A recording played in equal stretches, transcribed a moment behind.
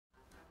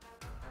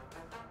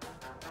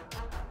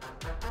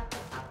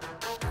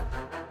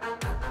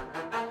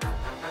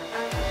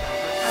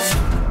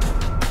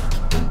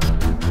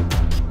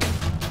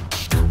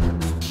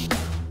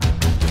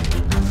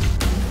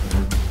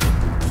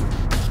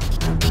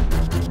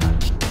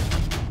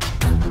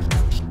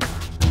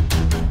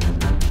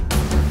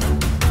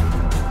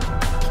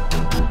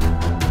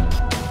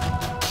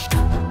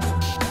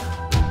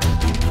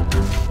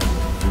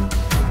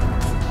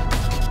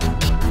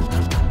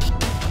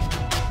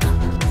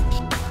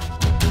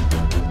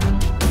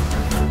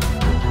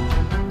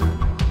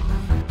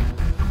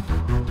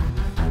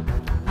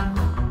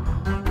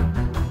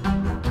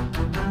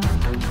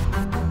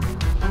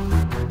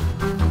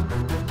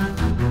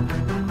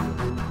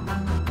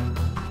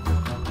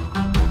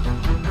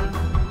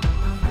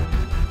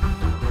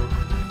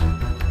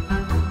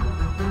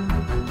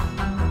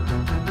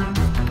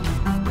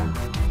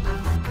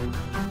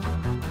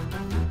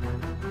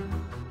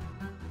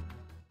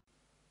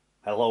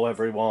Hello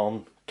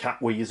everyone,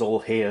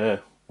 Catweazle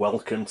here,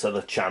 welcome to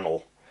the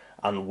channel,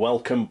 and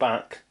welcome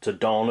back to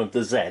Dawn of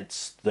the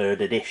Zeds 3rd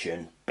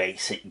edition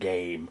basic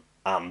game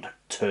and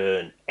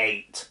turn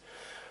 8.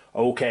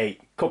 Okay,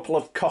 couple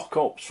of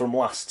cock-ups from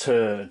last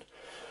turn.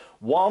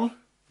 One,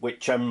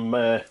 which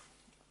I'm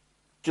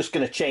just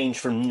going to change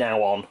from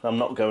now on, I'm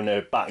not going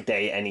to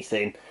backdate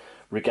anything,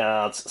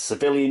 regards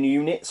civilian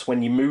units.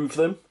 When you move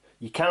them,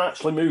 you can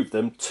actually move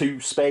them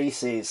 2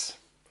 spaces.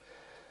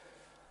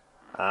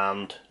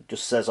 And it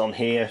just says on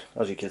here,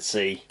 as you can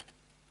see,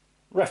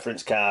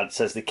 reference card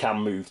says they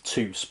can move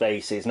 2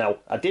 spaces. Now,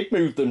 I did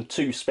move them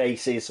 2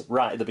 spaces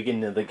right at the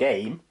beginning of the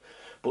game,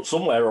 but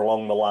somewhere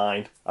along the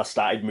line I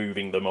started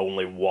moving them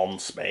only 1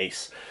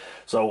 space.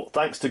 So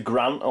thanks to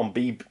Grant on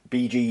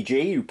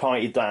BGG who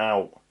pointed that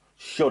out,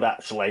 should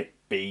actually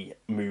be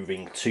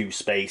moving 2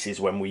 spaces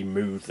when we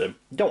move them.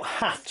 You don't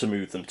have to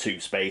move them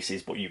 2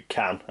 spaces, but you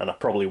can, and I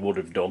probably would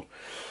have done.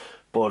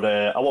 But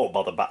I won't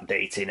bother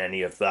backdating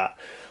any of that.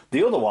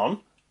 The other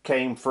one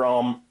came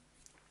from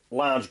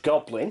Large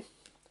Goblin,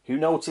 who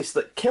noticed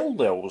that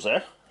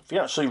Killdozer, if you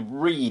actually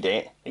read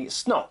it,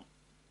 it's not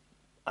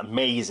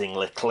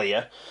amazingly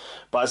clear,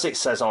 but as it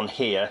says on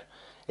here,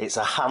 it's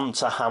a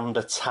hand-to-hand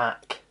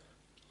attack.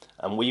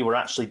 And we were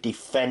actually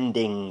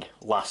defending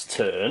last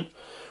turn,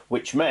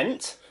 which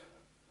meant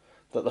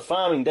that the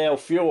Farmingdale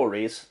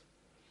Furies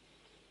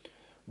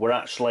were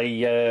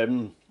actually,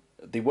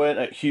 they weren't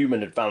at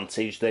human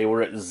advantage, they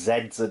were at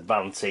Zeds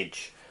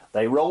advantage.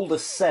 They rolled a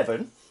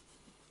 7,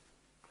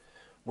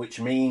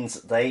 which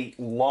means they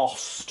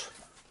lost.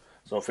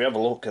 So if we have a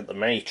look at the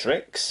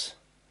matrix,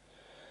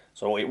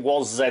 so it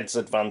was Zed's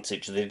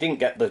advantage. They didn't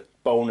get the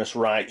bonus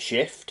right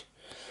shift.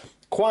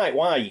 Quite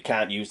why you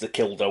can't use the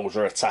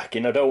Killdozer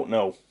attacking, I don't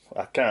know.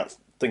 I can't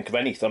think of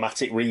any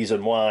thematic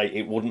reason why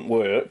it wouldn't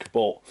work,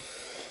 but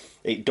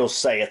it does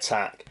say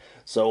attack.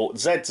 So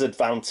Zed's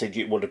advantage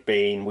it would have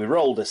been, we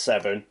rolled a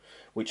 7,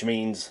 which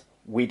means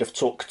we'd have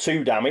took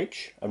 2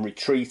 damage and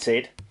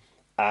retreated,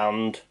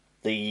 and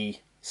the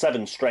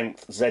 7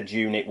 strength Zed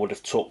unit would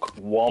have took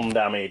 1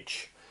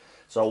 damage.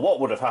 So what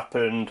would have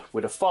happened,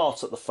 we'd have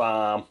fought at the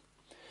farm,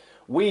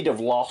 we'd have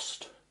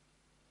lost,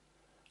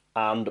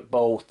 and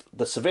both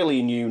the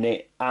civilian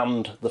unit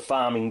and the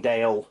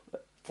Farmingdale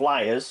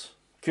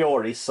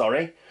Furies,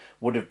 sorry,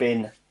 would have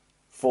been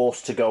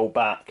forced to go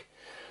back.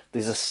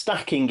 There's a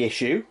stacking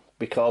issue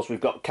because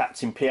we've got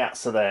Captain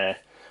Piazza there,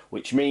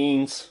 which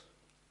means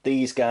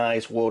these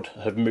guys would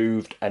have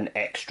moved an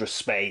extra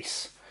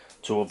space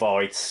to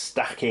avoid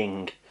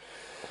stacking.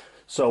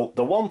 So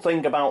the one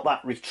thing about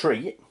that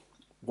retreat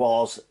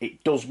was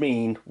it does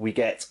mean we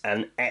get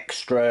an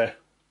extra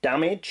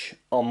damage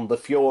on the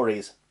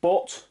Furies,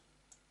 but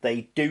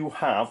they do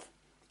have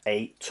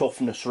a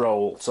toughness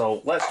roll.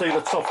 So let's do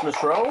the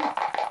toughness roll.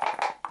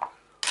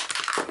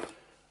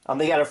 And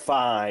they get a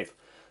 5.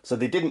 So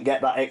they didn't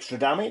get that extra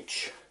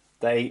damage.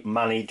 They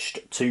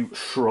managed to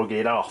shrug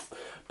it off,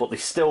 but they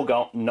still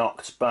got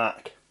knocked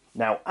back.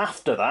 Now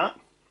after that,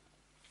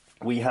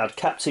 we had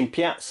Captain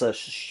Piazza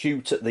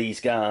shoot at these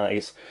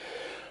guys,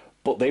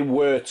 but they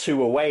were 2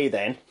 away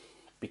then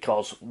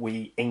because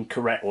we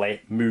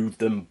incorrectly moved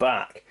them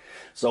back.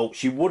 So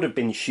she would have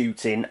been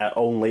shooting at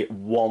only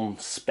 1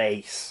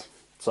 space.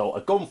 So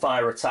a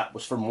gunfire attack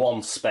was from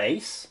 1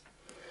 space.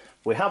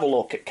 We have a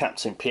look at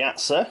Captain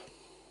Piazza.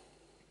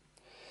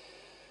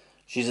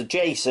 She's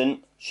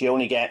adjacent, she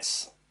only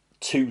gets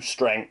 2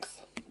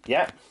 strength,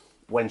 yeah,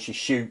 when she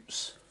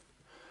shoots.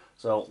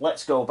 So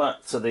let's go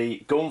back to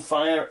the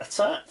gunfire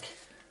attack.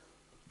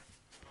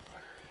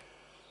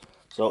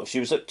 So if she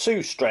was at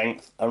 2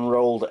 strength and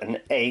rolled an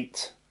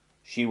 8,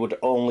 she would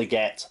only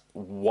get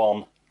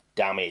 1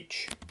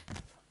 damage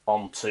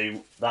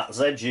onto that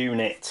Z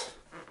unit.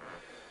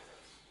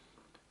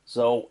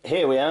 So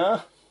here we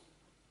are.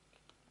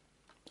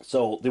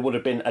 So there would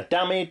have been a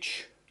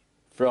damage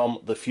from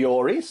the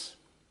Furies,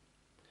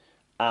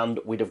 and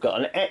we'd have got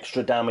an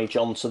extra damage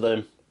onto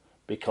them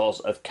because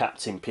of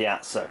Captain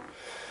Piazza.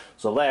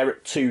 So they're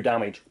at 2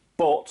 damage,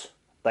 but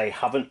they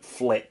haven't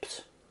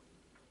flipped.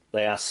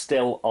 They are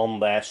still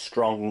on their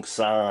strong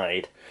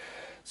side.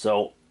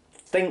 So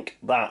think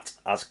that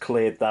has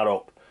cleared that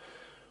up.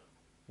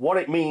 What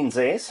it means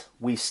is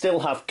we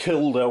still have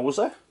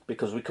Killdozer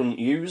because we couldn't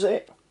use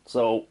it.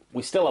 So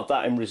we still have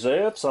that in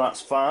reserve, so that's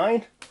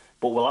fine.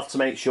 But we'll have to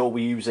make sure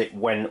we use it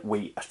when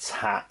we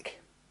attack.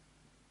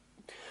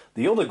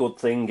 The other good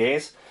thing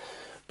is,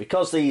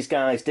 because these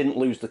guys didn't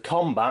lose the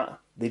combat,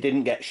 they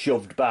didn't get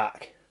shoved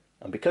back.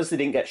 And because they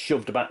didn't get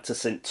shoved back to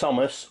St.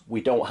 Thomas, we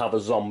don't have a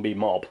zombie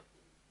mob.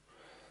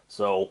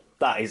 So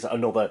that is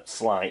another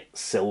slight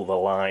silver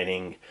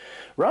lining.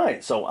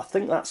 Right, so I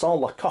think that's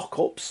all the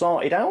cock-ups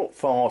sorted out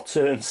for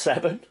turn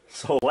 7.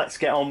 So let's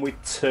get on with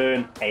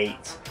turn 8.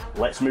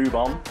 Let's move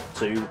on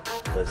to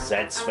the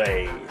Zeds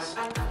phase.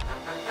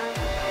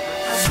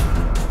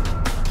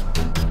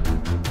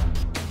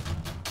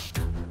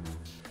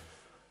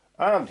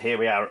 And here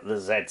we are at the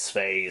Zeds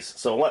phase.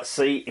 So let's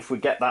see if we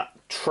get that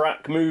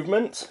track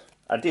movement.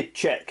 I did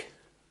check.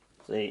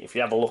 See, if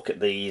you have a look at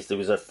these, there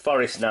was a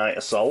Forest Night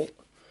Assault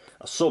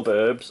a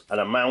suburbs and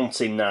a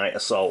mountain night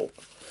assault.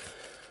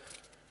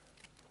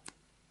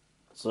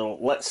 So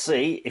let's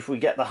see if we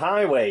get the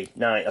highway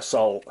night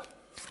assault.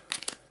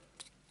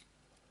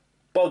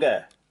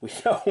 Bugger, we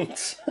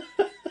don't.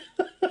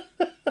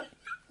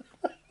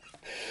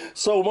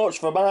 So much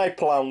for my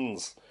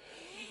plans.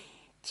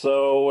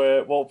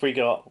 So what have we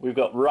got? We've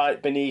got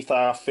right beneath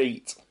our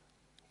feet.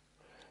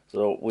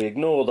 So we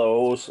ignore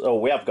those. Oh,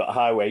 we have got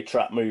highway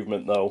track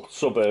movement though,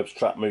 suburbs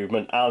track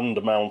movement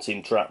and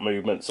mountain track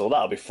movement, so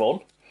that'll be fun.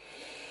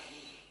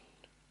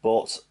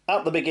 But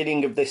at the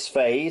beginning of this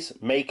phase,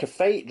 make a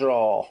fate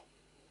draw.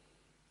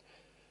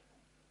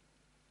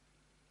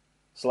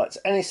 Select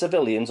any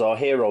civilians or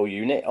hero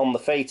unit on the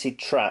fated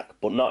track,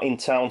 but not in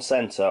town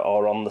centre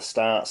or on the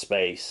start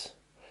space.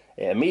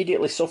 It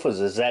immediately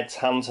suffers a Zeds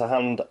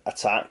hand-to-hand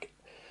attack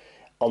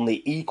on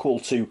the equal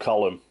to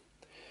column.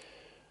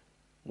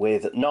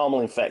 With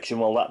normal infection,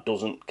 well, that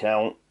doesn't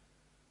count.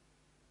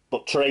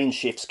 But terrain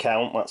shifts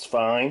count, that's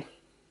fine.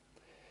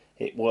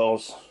 If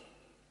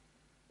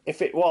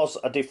it was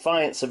a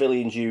defiant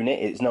civilians unit,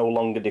 it's no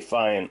longer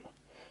defiant.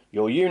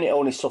 Your unit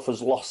only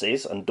suffers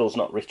losses and does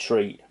not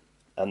retreat.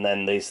 And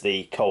then there's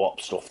the co-op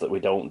stuff that we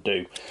don't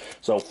do.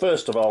 So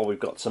first of all, we've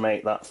got to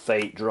make that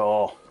fate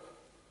draw.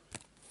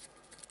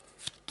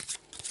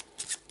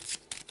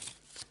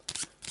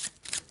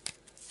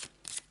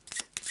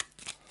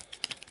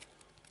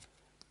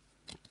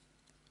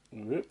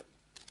 Whoop.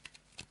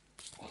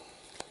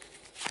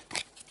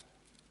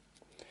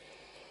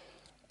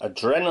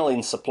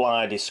 Adrenaline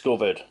supply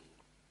discovered.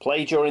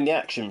 Play during the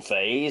action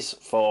phase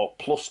for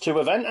 +2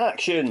 event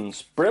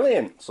actions.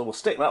 Brilliant. So we'll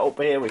stick that up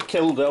here with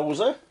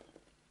Killdozer.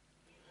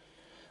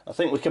 I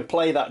think we can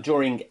play that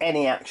during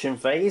any action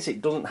phase.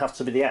 It doesn't have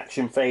to be the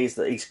action phase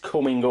that is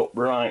coming up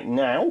right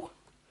now.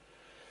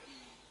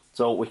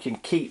 So we can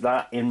keep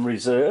that in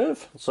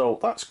reserve. So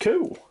that's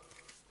cool.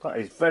 That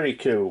is very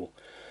cool.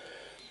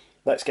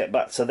 Let's get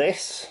back to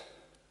this.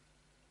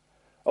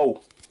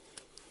 Oh,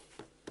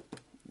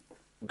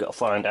 we've got to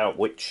find out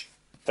which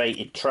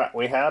fated track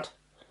we had.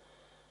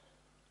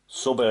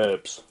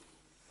 Suburbs.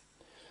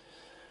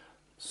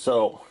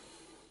 So,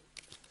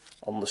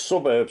 on the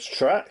suburbs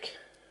track,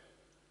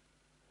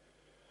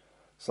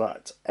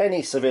 select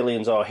any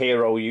civilians or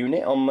hero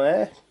unit on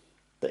there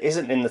that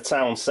isn't in the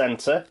town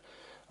centre.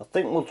 I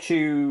think we'll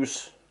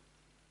choose...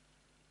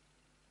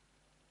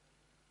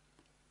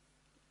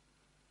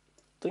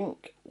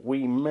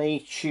 we may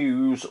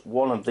choose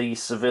one of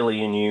these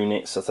civilian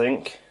units, I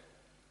think.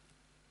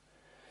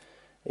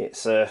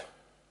 It's a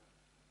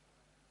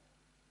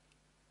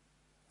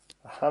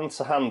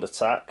hand-to-hand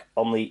attack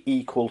on the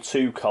equal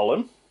to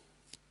column.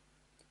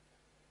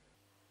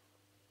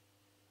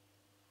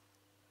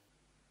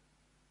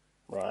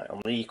 Right,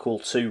 on the equal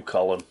to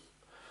column.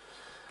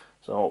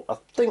 So I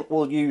think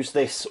we'll use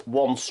this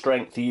 1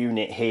 strength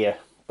unit here.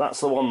 That's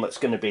the one that's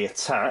going to be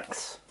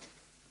attacked.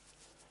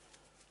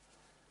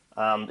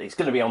 And it's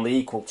going to be on the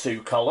equal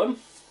to column.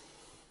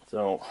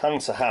 So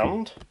hand to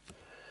hand.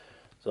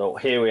 So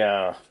here we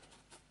are.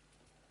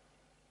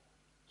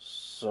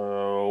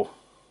 So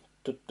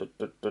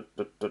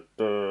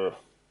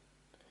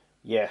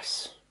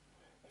yes,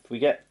 if we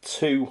get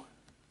 2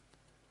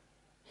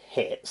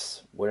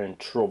 hits, we're in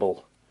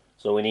trouble.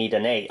 So we need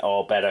an 8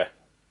 or better.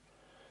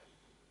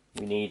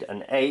 We need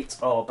an 8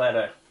 or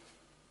better.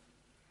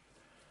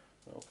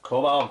 So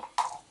come on.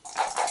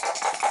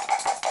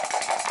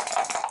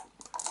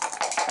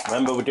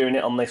 Remember, we're doing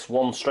it on this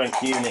 1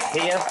 strength unit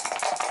here.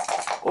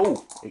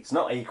 Oh, it's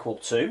not equal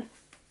to.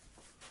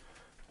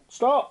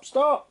 Stop,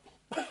 stop.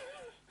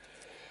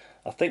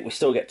 I think we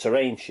still get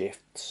terrain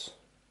shifts.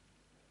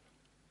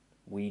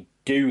 We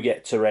do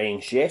get terrain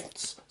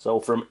shifts.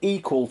 So from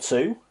equal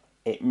to,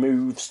 it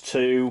moves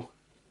to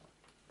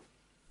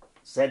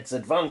Zed's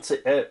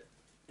advantage,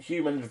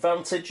 human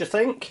advantage, I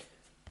think.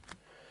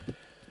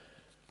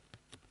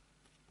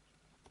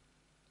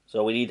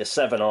 So we need a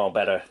 7 or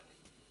better.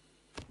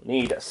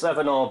 Need a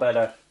 7 or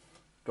better.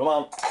 Come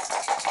on.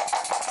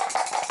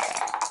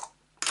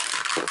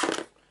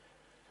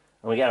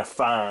 And we get a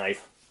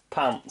 5.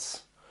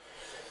 Pants.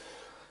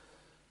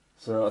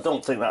 So I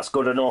don't think that's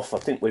good enough. I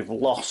think we've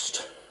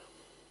lost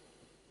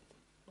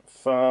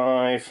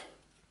 5.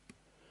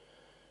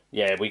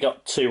 Yeah, we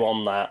got 2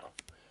 on that.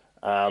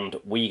 And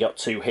we got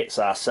 2 hits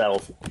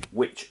ourselves,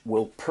 which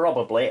will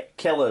probably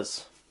kill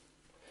us.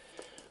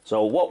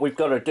 So what we've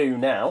got to do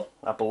now,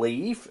 I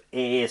believe,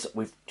 is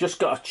we've just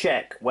got to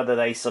check whether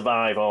they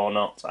survive or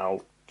not.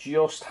 I'll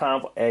just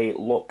have a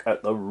look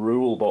at the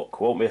rule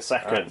book. Won't be a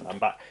second. I'm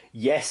back.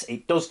 Yes,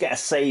 it does get a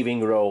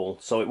saving roll.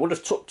 So it would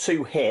have took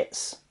 2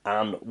 hits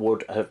and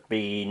would have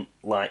been,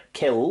 like,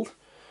 killed.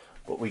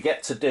 But we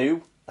get to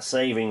do a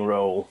saving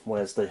roll.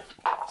 Where's the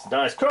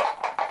dice crop?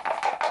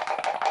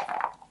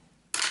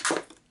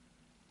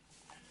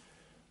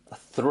 A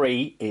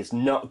 3 is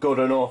not good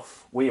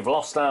enough. We've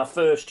lost our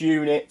first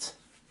unit.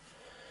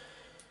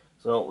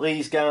 So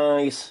these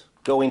guys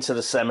go into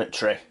the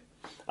cemetery.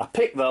 I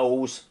picked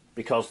those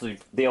because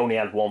they only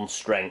had 1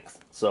 strength.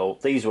 So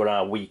these were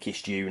our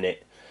weakest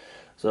unit.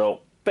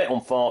 So, bit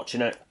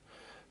unfortunate.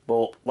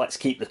 but let's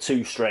keep the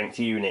 2 strength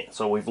unit.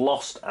 So we've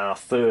lost our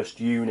first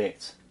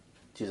unit,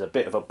 which is a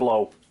bit of a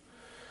blow.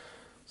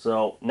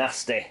 So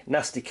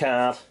nasty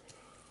card.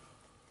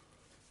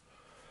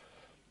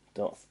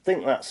 Don't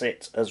think that's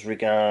it as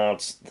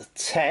regards the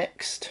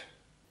text.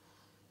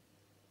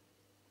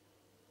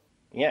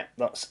 Yeah,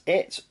 that's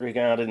it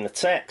regarding the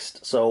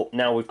text. So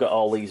now we've got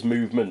all these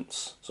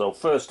movements. So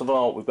first of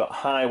all, we've got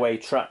highway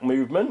track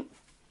movement.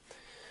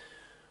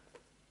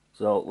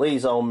 So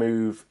these all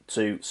move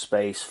to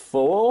space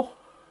 4.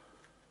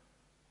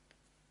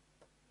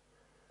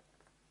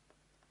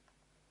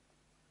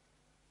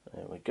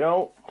 There we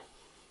go.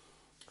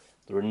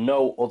 There are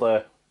no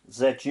other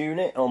Z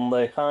unit on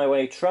the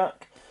highway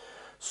track.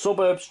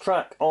 Suburbs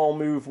track all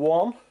move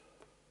 1.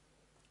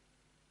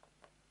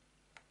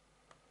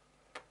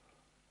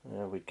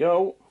 There we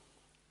go.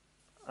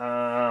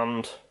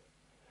 And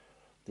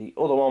the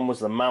other one was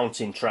the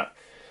mountain track.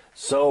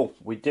 So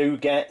we do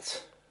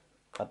get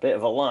a bit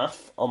of a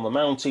laugh on the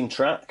mountain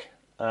track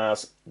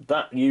as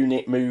that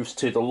unit moves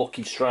to the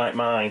Lucky Strike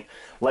mine.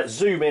 Let's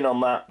zoom in on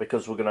that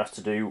because we're going to have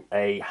to do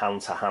a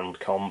hand-to-hand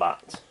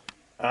combat.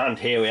 And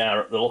here we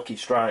are at the Lucky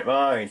Strike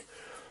mine.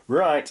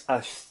 Right,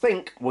 I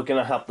think we're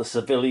going to have the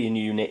civilian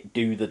unit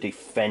do the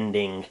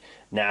defending.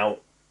 Now,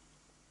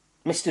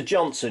 Mr.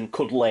 Johnson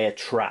could lay a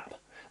trap,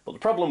 but the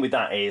problem with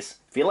that is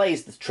if he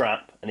lays the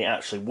trap and it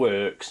actually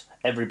works,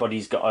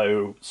 everybody's got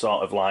to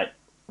sort of like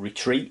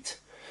retreat.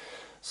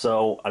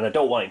 So, and I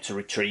don't want him to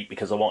retreat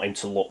because I want him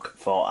to look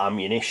for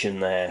ammunition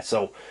there.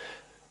 So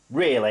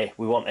really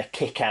we want to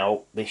kick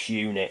out this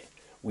unit.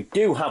 We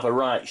do have a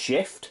right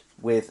shift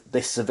with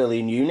this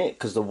civilian unit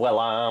because they're well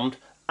armed,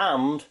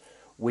 and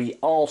we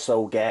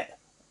also get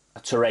a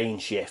terrain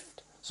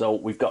shift. So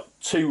we've got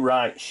 2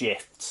 right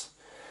shifts.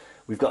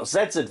 We've got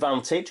Zeds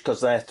advantage because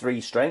they're 3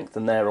 strength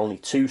and they're only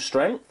 2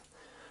 strength.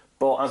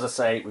 But as I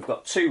say, we've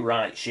got 2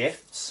 right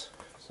shifts.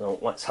 So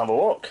let's have a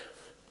look.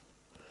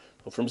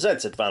 So from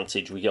Zed's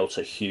advantage, we go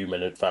to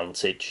human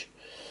advantage.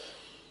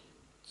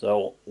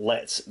 So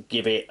let's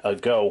give it a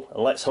go.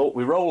 And let's hope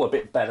we roll a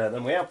bit better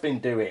than we have been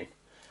doing.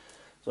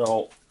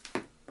 So,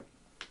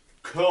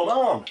 come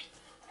on.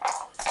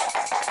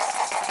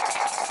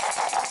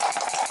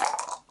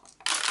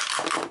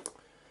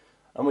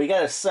 And we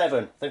get a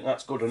 7. I think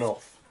that's good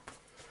enough.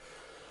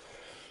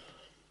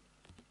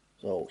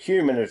 So,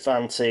 human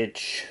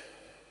advantage.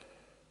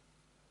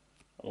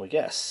 And we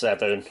get a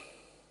 7.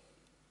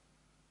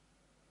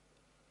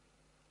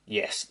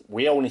 Yes,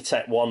 we only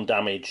take 1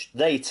 damage.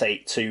 They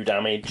take 2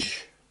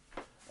 damage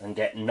and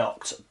get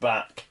knocked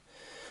back.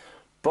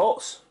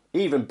 But,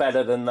 even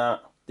better than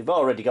that, they've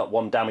already got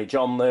 1 damage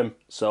on them,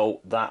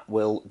 so that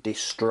will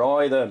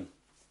destroy them.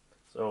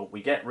 So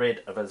we get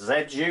rid of a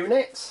Z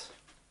unit.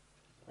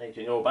 They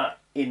can go back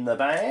in the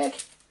bag.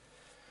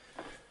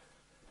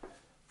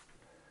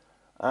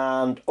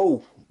 And,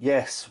 oh,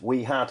 yes,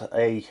 we've got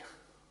a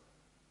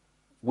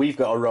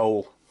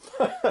roll.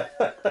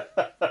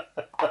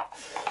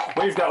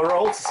 We've got a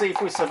roll to see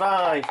if we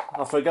survive.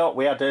 I forgot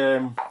we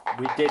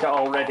did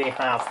already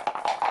have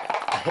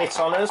a hit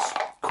on us.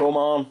 Come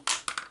on.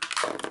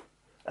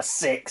 A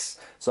 6.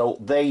 So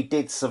they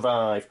did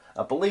survive.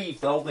 I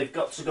believe though they've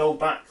got to go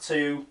back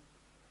to...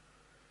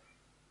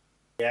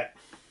 Yeah.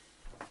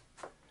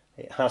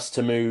 It has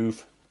to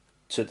move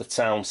to the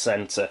town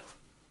centre.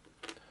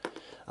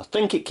 I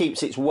think it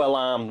keeps its well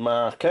armed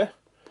marker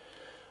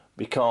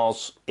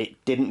because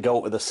it didn't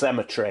go to the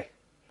cemetery.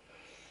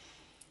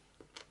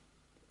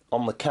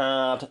 On the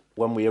card,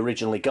 when we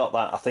originally got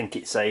that, I think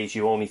it says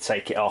you only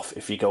take it off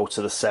if you go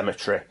to the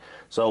cemetery.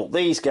 So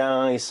these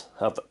guys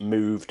have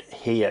moved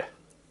here.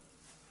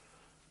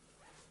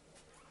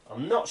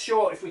 I'm not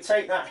sure if we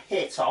take that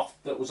hit off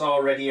that was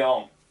already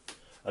on.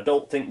 I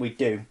don't think we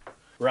do.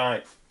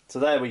 Right, so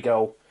there we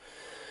go.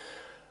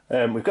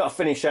 We've got to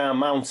finish our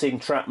mountain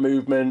track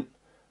movement.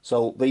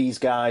 So these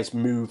guys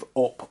move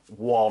up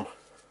 1.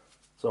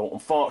 So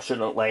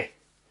unfortunately,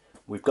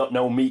 we've got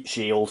no meat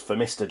shield for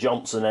Mr.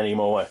 Johnson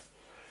anymore.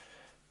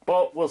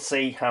 But we'll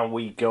see how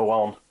we go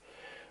on.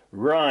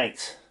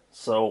 Right,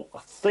 so I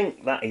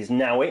think that is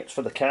now it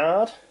for the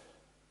card.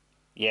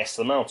 Yes,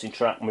 the mountain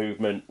track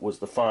movement was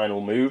the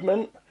final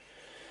movement.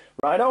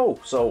 Righto,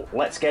 so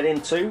let's get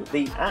into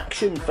the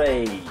action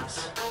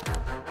phase.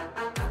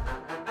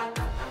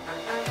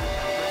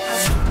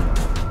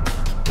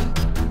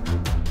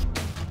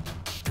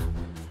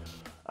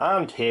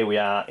 And here we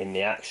are in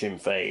the action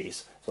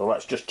phase. So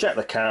let's just check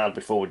the card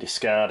before we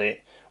discard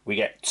it. We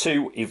get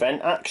 2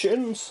 event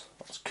actions.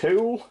 That's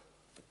cool.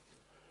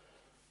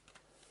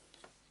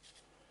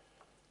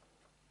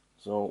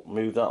 So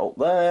move that up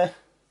there.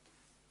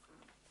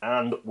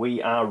 And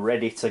we are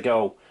ready to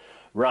go.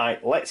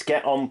 Right, let's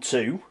get on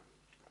to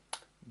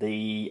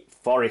the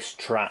forest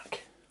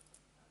track.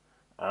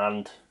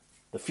 And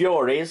the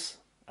Furies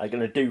are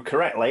going to do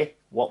correctly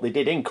what they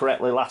did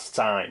incorrectly last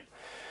time.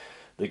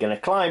 They're going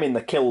to climb in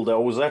the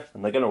killdozer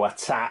and they're going to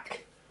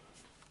attack.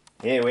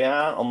 Here we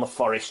are on the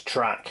forest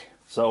track.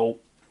 So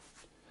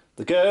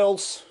the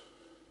girls,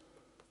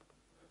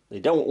 they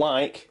don't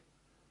like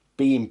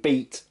being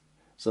beat.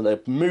 So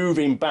they're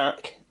moving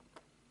back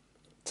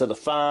to the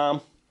farm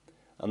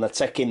and they're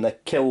taking the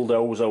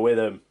killdozer with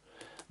them.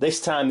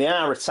 This time they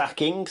are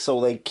attacking,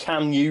 so they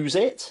can use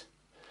it.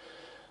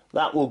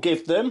 That will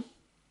give them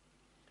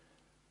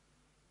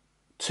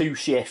 2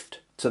 shift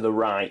to the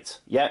right.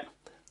 Yep.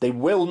 They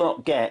will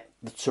not get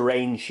the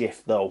terrain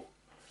shift though.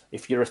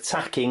 If you're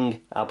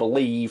attacking, I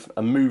believe,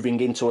 and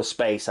moving into a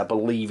space, I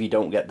believe you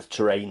don't get the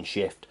terrain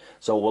shift.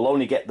 So we'll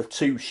only get the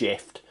 2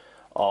 shift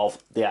of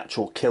the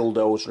actual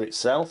killdozer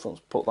itself.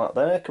 Let's put that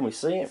there. Can we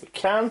see it? We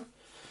can.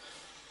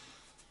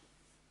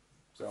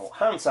 So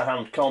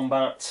hand-to-hand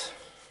combat.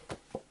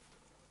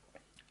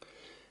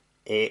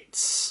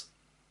 Its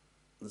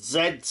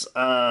Zeds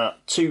are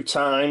 2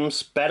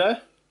 times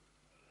better.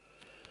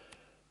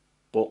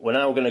 But we're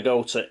now going to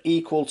go to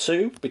equal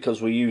to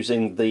because we're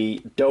using the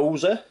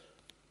dozer.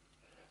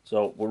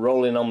 So we're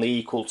rolling on the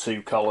equal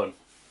to column.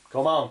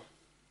 Come on.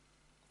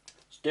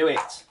 Let's do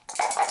it.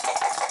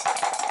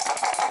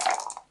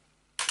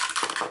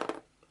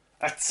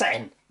 A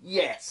 10.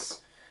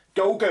 Yes.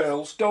 Go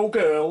girls. Go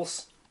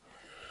girls.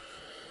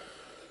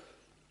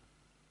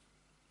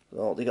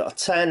 So they got a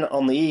 10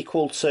 on the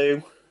equal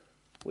to,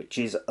 which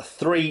is a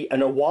 3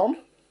 and a 1.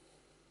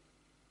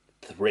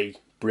 3.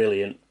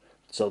 Brilliant.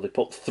 So they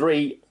put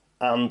 3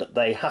 and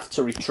they have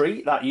to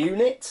retreat that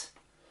unit.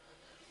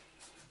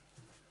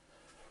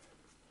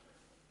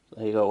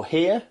 There you go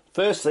here.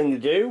 First thing to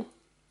do,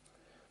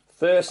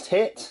 first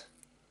hit,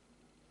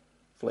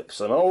 flicks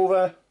them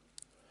over.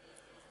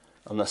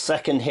 And the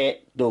second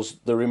hit does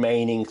the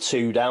remaining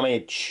 2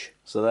 damage.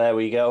 So there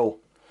we go.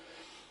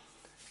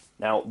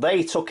 Now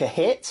they took a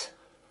hit.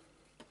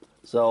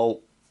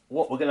 So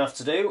what we're going to have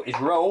to do is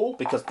roll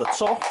because they're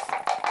tough.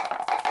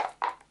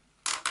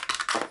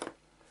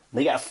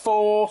 They get a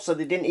 4, so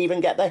they didn't even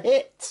get the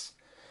hit.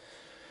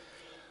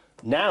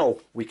 Now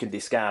we can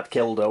discard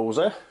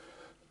Killdozer.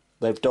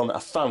 They've done a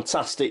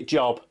fantastic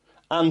job.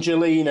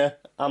 Angelina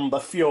and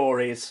the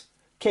Furies,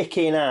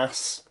 kicking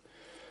ass,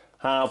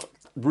 have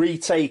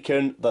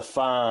retaken the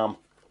farm.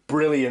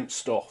 Brilliant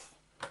stuff.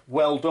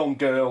 Well done,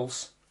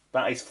 girls.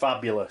 That is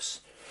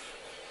fabulous.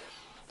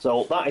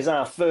 So that is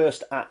our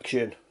first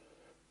action.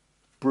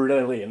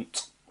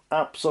 Brilliant.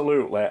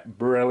 Absolutely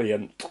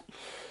brilliant.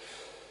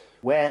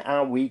 Where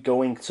are we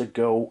going to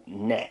go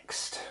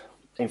next?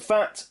 In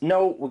fact,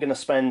 no, we're going to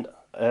spend...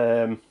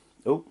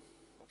 oh,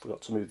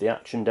 forgot to move the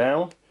action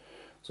down.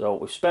 So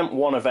we've spent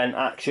 1 event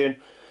action.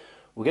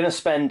 We're going to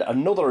spend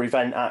another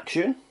event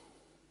action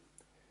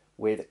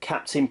with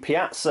Captain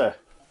Piazza.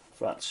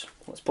 In fact,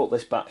 let's put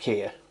this back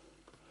here.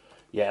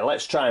 Yeah,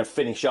 let's try and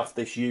finish off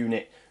this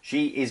unit.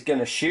 She is going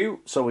to shoot,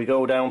 so we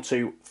go down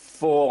to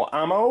 4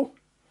 ammo.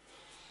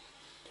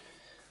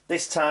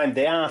 This time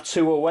they are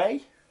 2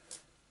 away.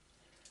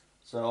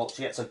 So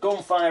she gets a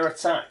gunfire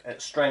attack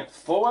at strength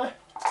 4.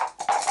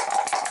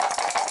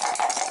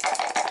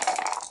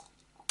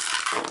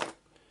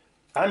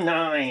 A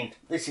 9.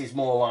 This is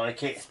more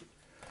like it.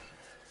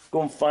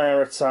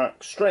 Gunfire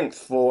attack, strength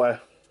 4.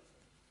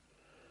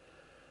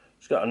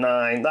 She's got a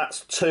 9. That's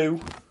 2.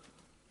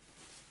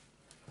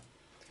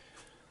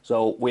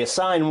 So we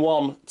assign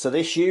 1 to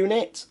this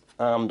unit,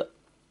 and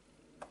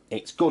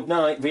it's good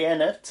night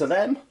Vienna to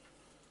them.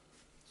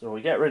 So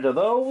we get rid of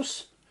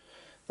those.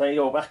 They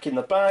go back in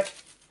the bag,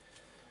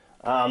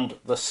 and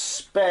the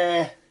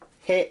spare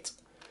hit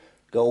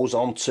goes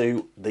on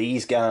to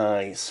these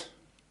guys.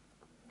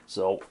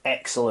 So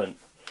excellent.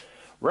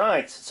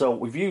 Right, so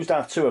we've used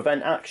our 2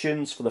 event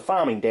actions for the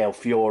Farmingdale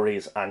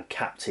Furies and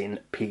Captain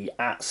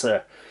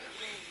Piazza.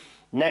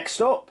 Next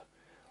up,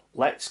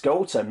 let's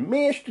go to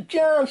Mr.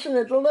 Johnson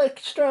at the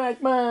Lucky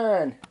Strike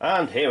Man.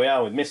 And here we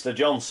are with Mr.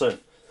 Johnson.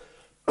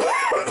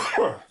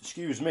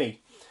 Excuse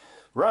me.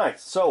 Right,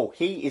 so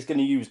he is going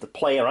to use the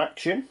player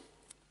action,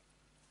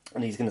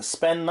 and he's going to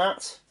spend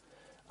that,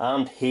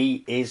 and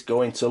he is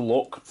going to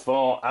look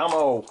for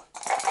ammo.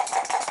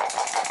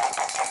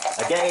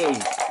 Again.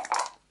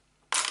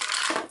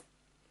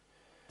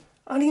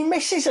 And he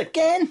misses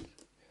again.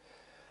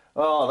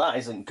 Oh, that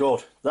isn't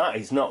good. That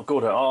is not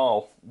good at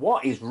all.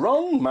 What is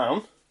wrong,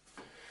 man?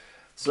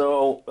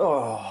 So,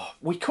 oh,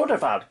 we could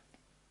have had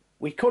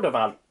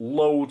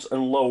loads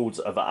and loads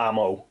of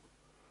ammo.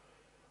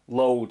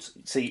 Loads.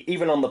 See,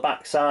 even on the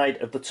back side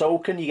of the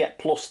token, you get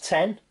plus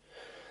 10.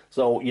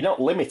 So you're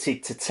not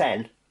limited to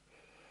 10.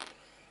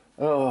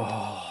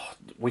 Oh,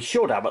 we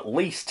should have at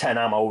least 10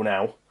 ammo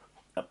now.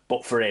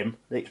 But for him,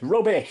 it's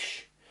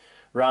rubbish.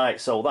 Right,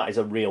 so that is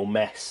a real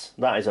mess.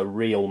 That is a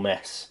real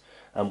mess.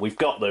 And we've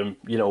got them,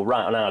 you know,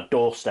 right on our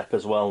doorstep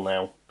as well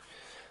now.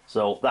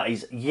 So that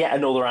is yet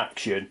another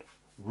action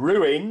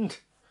ruined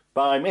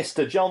by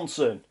Mr.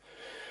 Johnson.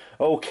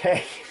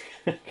 Okay.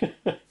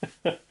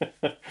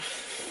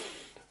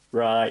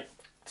 Right,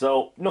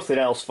 so nothing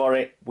else for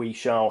it. We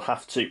shall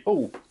have to...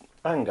 Oh,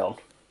 hang on.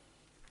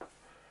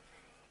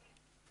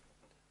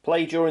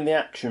 Play during the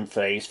action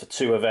phase for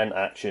 2 event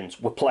actions.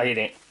 We're playing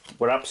it.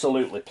 We're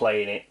absolutely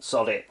playing it.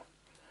 Sod it.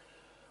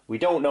 We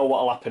don't know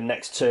what will happen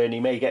next turn. He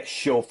may get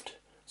shoved.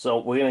 So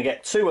we're going to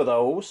get 2 of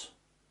those.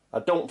 I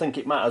don't think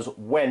it matters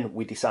when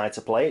we decide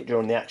to play it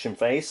during the action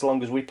phase, so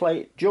long as we play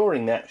it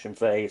during the action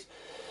phase.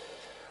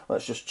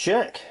 Let's just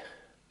check.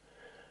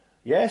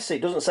 Yes,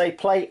 it doesn't say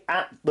play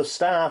at the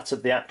start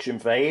of the action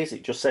phase,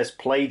 it just says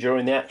play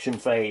during the action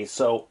phase.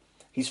 So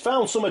he's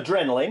found some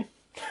adrenaline.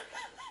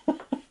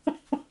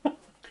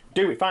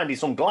 Do we find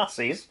some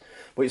glasses?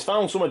 But he's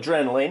found some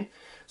adrenaline.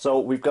 So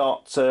we've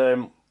got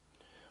 2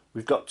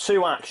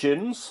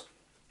 actions.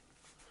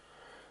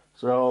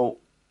 So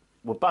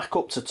we're back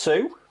up to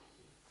 2.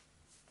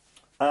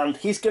 And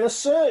he's going to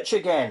search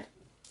again.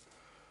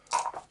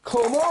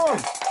 Come on!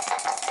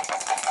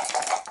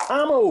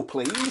 Ammo,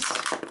 please.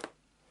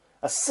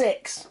 A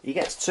 6. He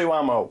gets 2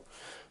 ammo.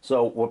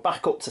 So we're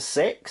back up to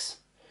 6.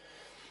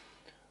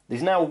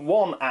 There's now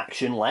 1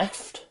 action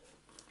left.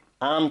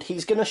 And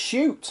he's going to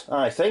shoot,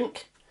 I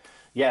think.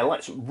 Yeah,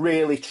 let's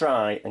really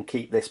try and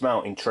keep this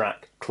mountain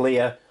track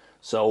clear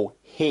so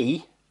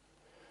he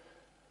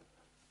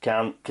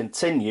can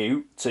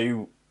continue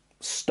to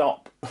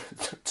stop,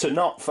 to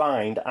not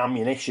find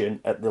ammunition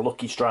at the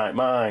Lucky Strike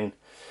mine.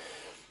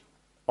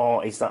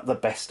 Or is that the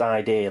best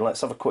idea?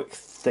 Let's have a quick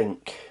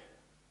think.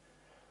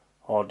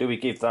 Or do we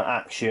give that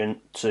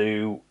action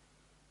to...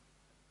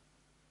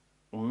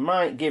 We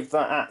might give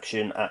that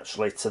action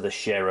actually to the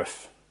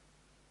sheriff.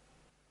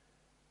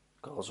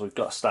 Because we've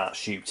got to start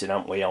shooting,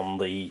 haven't we, on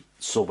the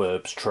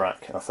suburbs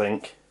track, I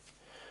think.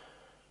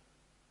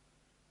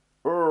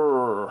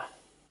 Or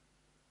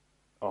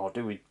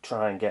do we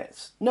try and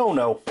get...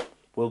 No,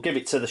 we'll give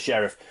it to the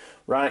sheriff.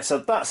 Right, so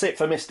that's it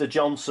for Mr.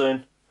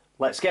 Johnson.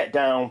 Let's get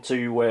down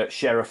to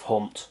Sheriff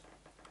Hunt.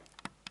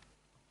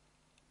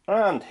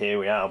 And here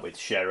we are with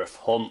Sheriff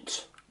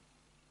Hunt.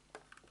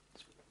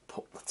 Let's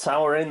put the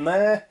tower in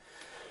there.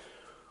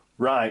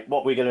 Right,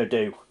 what we're going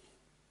to do?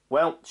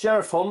 Well,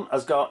 Sheriff Hunt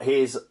has got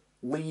his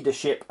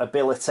leadership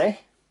ability,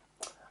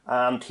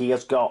 and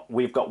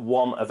we've got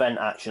 1 event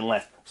action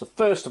left. So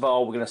first of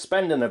all, we're going to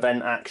spend an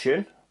event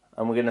action,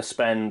 and we're going to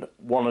spend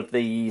 1 of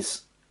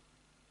these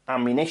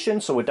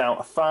ammunition, so we're down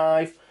to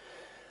 5.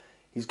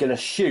 He's going to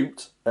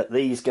shoot at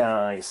these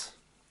guys.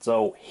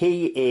 So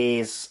he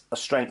is a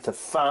strength of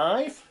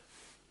 5.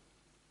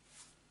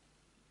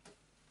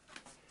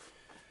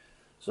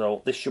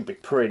 So this should be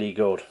pretty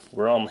good.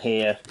 We're on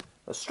here.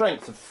 A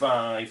strength of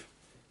 5.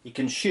 He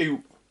can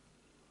shoot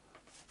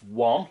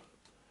 1.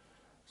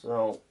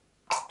 So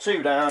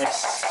 2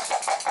 dice.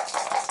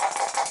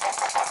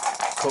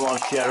 Come on,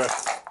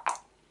 Sheriff.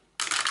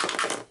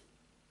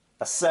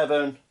 A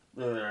 7.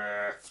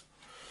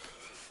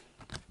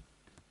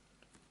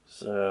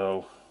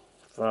 So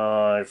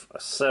 5, a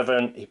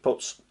 7. He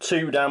puts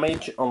 2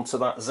 damage onto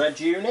that Zed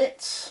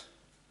unit.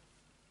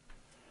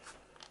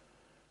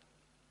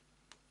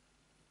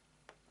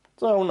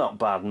 So not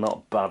bad,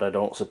 I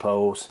don't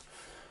suppose.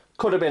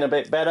 Could have been a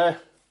bit better.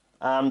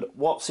 And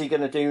what's he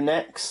going to do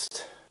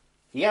next?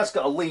 He has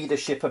got a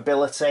leadership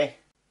ability,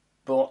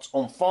 but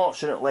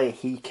unfortunately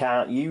he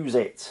can't use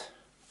it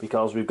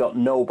because we've got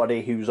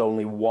nobody who's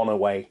only 1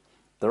 away.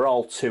 They're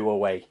all 2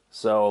 away.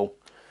 So,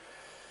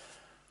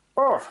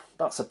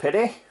 that's a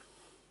pity.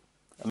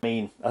 I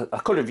mean, I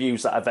could have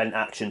used that event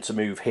action to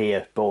move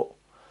here, but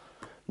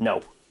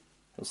no.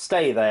 He'll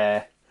stay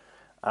there,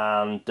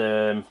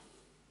 and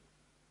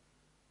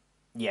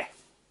yeah,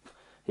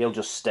 he'll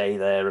just stay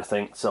there, I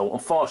think. So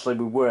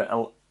unfortunately, we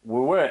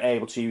weren't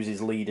able to use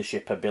his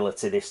leadership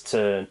ability this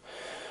turn.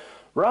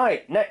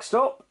 Right, next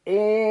up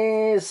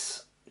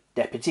is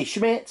Deputy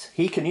Schmidt.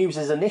 He can use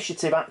his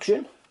initiative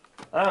action,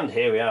 and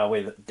here we are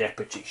with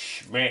Deputy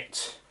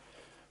Schmidt.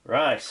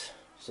 Right,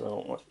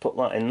 so let's put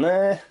that in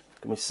there.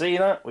 Can we see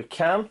that? We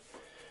can.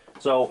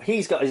 So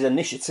he's got his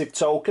initiative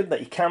token that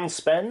he can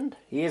spend.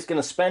 He is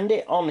going to spend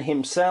it on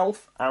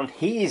himself, and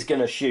he's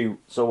going to shoot.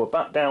 So we're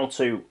back down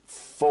to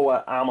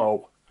 4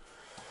 ammo.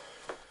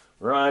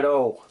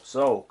 Righto,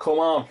 so come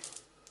on.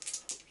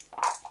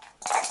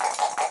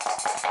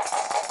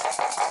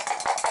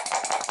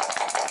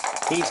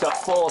 He's got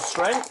 4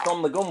 strength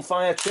on the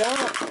gunfire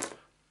chart,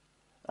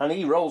 and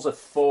he rolls a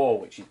 4,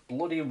 which is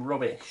bloody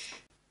rubbish.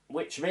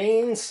 Which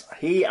means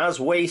he has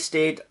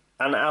wasted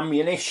an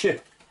ammunition.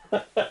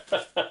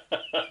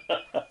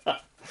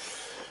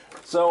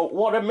 So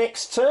what a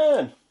mixed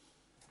turn.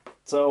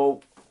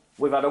 So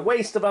we've had a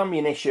waste of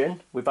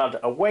ammunition, we've had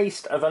a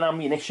waste of an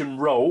ammunition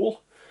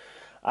roll,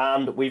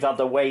 and we've had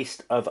the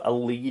waste of a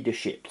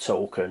leadership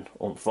token,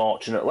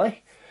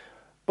 unfortunately.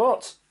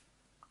 But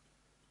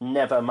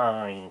never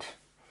mind.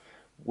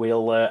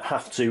 We'll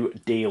have to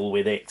deal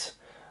with it.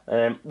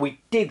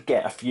 We did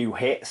get a few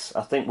hits.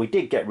 I think we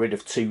did get rid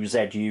of 2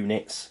 Z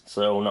units,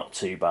 so not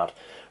too bad.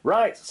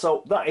 Right,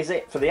 so that is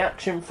it for the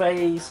action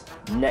phase.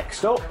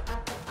 Next up,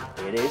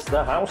 it is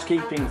the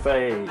housekeeping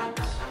phase.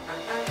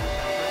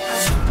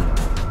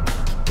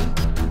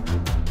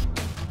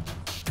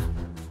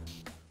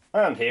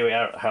 And here we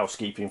are at the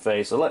housekeeping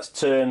phase. So let's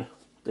turn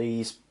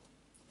these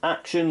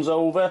actions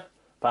over,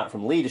 apart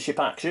from leadership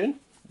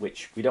action,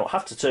 which we don't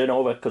have to turn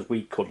over because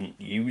we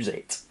couldn't use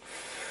it.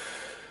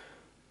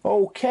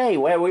 Okay,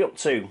 where are we up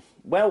to?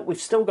 well, we've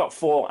still got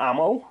 4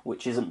 ammo,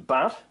 which isn't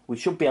bad. We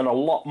should be on a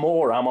lot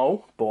more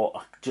ammo, but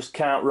I just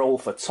can't roll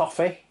for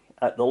toffee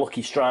at the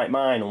Lucky Strike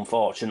mine,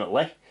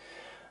 unfortunately.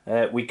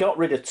 We got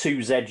rid of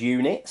 2 Z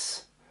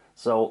units,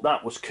 so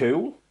that was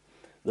cool.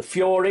 The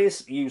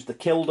Furies used the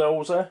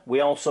Killdozer.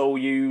 We also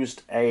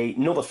used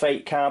another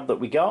fake card that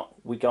we got.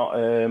 We got,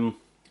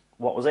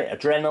 what was it,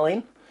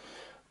 Adrenaline,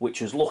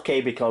 which was lucky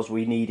because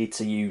we needed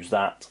to use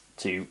that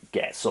to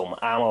get some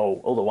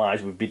ammo.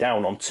 Otherwise, we'd be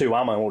down on 2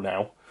 ammo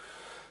now.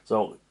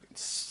 So,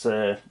 it's,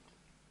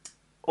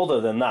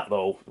 other than that,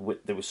 though,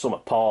 there was some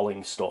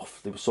appalling stuff.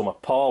 There was some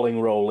appalling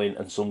rolling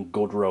and some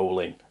good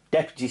rolling.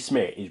 Deputy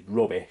Smith is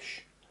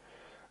rubbish.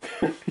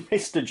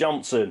 Mr.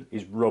 Johnson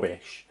is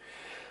rubbish.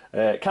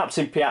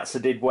 Captain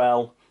Piazza did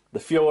well, the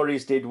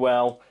Furies did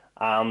well,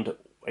 and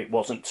it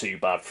wasn't too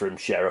bad from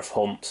Sheriff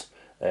Hunt.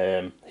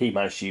 He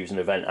managed to use an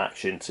event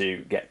action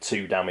to get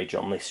 2 damage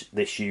on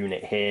this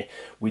unit here.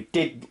 We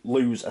did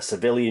lose a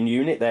civilian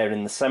unit there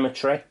in the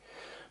cemetery,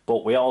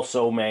 but we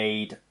also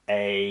made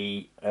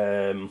a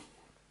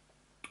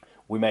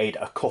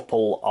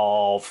couple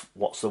of,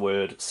 what's the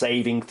word,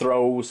 saving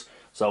throws.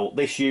 So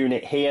this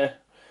unit here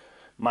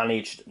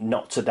managed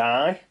not to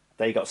die.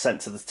 They got sent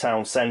to the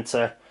town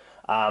centre.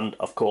 And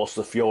of course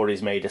the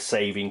Furies made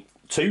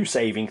 2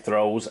 saving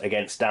throws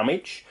against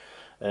damage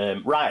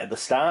right at the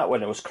start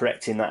when I was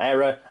correcting that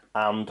error,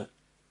 and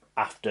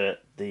after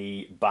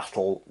the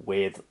battle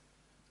with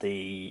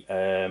the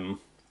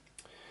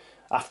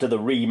after the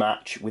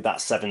rematch with that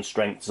 7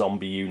 strength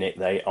zombie unit,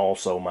 they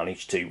also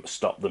managed to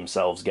stop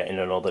themselves getting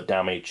another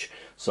damage,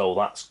 so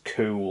that's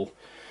cool.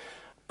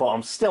 But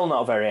I'm still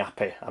not very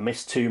happy. I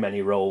missed too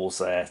many rolls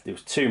there. There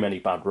was too many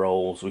bad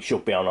rolls. We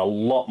should be on a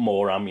lot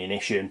more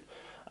ammunition.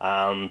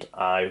 And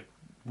I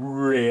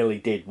really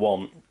did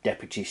want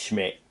Deputy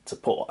Schmidt to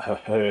put her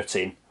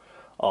hurting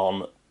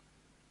on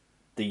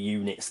the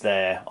units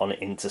there on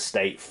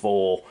Interstate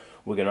 4.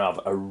 We're going to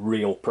have a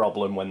real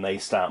problem when they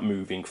start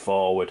moving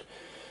forward.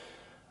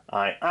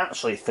 I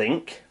actually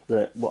think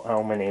that,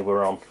 how many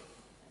we're on?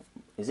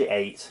 Is it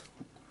 8?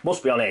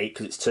 Must be on 8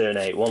 because it's turn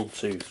 8. 1,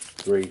 2,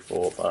 3,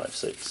 4, 5,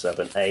 6,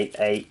 7, 8.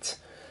 8.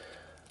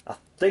 I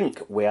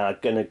think we are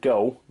going to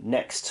go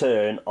next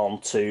turn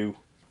onto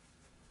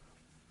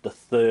the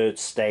 3rd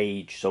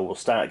stage, so we'll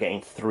start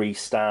getting 3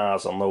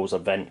 stars on those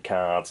event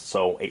cards,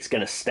 so it's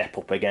going to step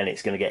up again.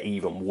 It's going to get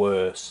even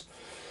worse.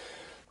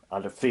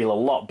 I'd feel a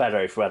lot better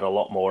if we had a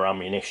lot more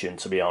ammunition,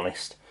 to be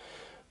honest,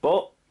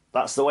 but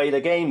that's the way the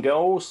game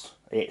goes.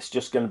 It's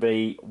just going to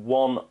be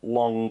one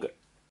long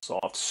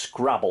sort of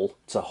scrabble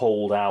to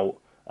hold out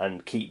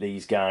and keep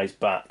these guys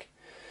back.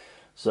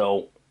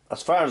 So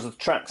as far as the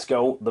tracks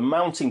go, the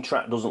mounting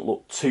track doesn't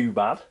look too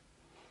bad.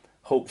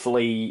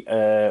 Hopefully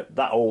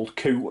that old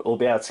coot will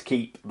be able to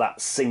keep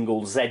that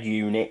single Z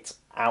unit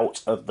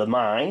out of the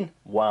mine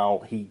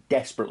while he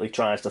desperately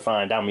tries to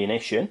find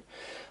ammunition.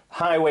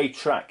 Highway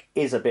track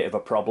is a bit of a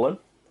problem.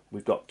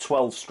 We've got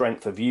 12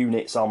 strength of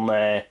units on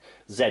there,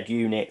 Z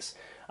units,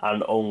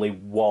 and only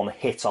 1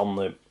 hit on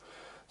them.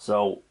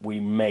 So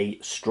we may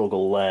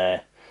struggle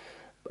there,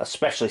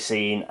 especially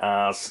seeing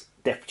as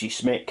Deputy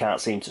Smith can't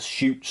seem to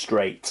shoot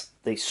straight.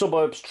 The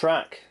suburbs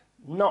track,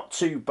 not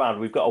too bad.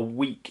 We've got a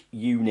weak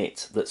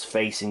unit that's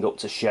facing up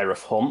to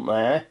Sheriff Hunt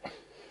there.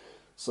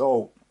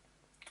 So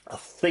I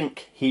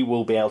think he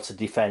will be able to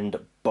defend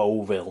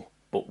Beauville,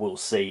 but we'll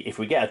see. If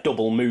we get a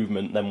double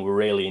movement, then we're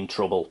really in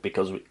trouble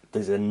because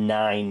there's a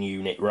 9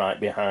 unit right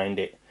behind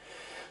it.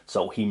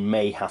 So he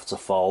may have to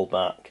fall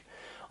back.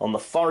 On the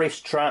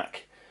forest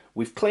track,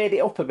 we've cleared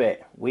it up a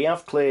bit. We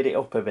have cleared it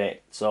up a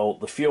bit. So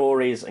the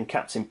Furies and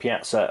Captain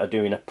Piazza are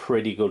doing a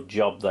pretty good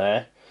job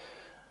there.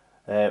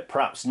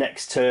 Perhaps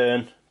next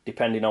turn,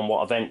 depending on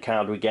what event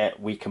card we get,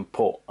 we can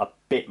put a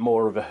bit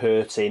more of a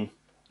hurting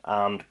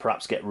and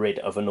perhaps get rid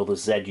of another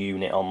Z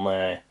unit on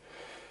there.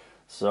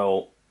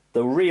 So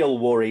the real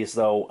worries,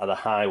 though, are the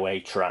highway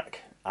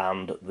track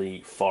and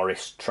the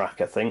forest track,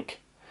 I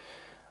think.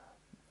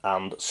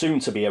 And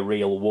soon to be a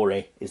real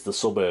worry is the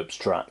suburbs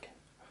track.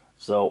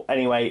 So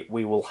anyway,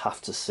 we will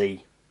have to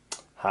see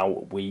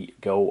how we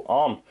go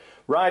on.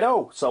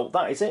 Righto, so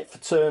that is it for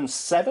turn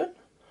 7.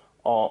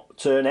 Or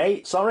turn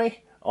 8,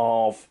 sorry,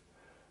 of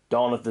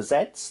Dawn of the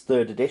Zeds,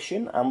 3rd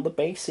edition, and the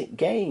basic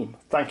game.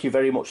 Thank you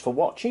very much for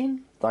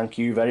watching. Thank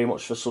you very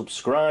much for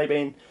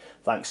subscribing.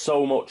 Thanks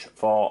so much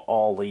for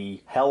all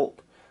the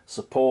help,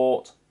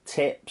 support,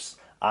 tips,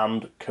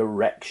 and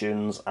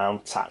corrections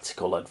and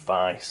tactical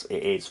advice.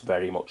 It is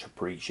very much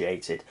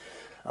appreciated.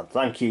 And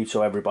thank you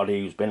to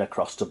everybody who's been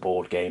across to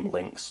Board Game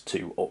Links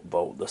to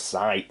upvote the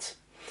site.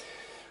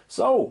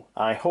 So,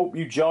 I hope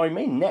you join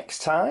me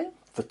next time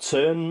for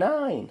turn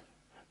 9.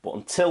 But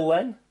until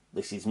then,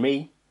 this is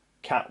me,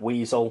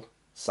 Catweazle,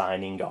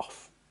 signing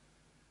off.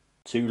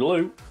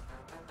 Toodaloo.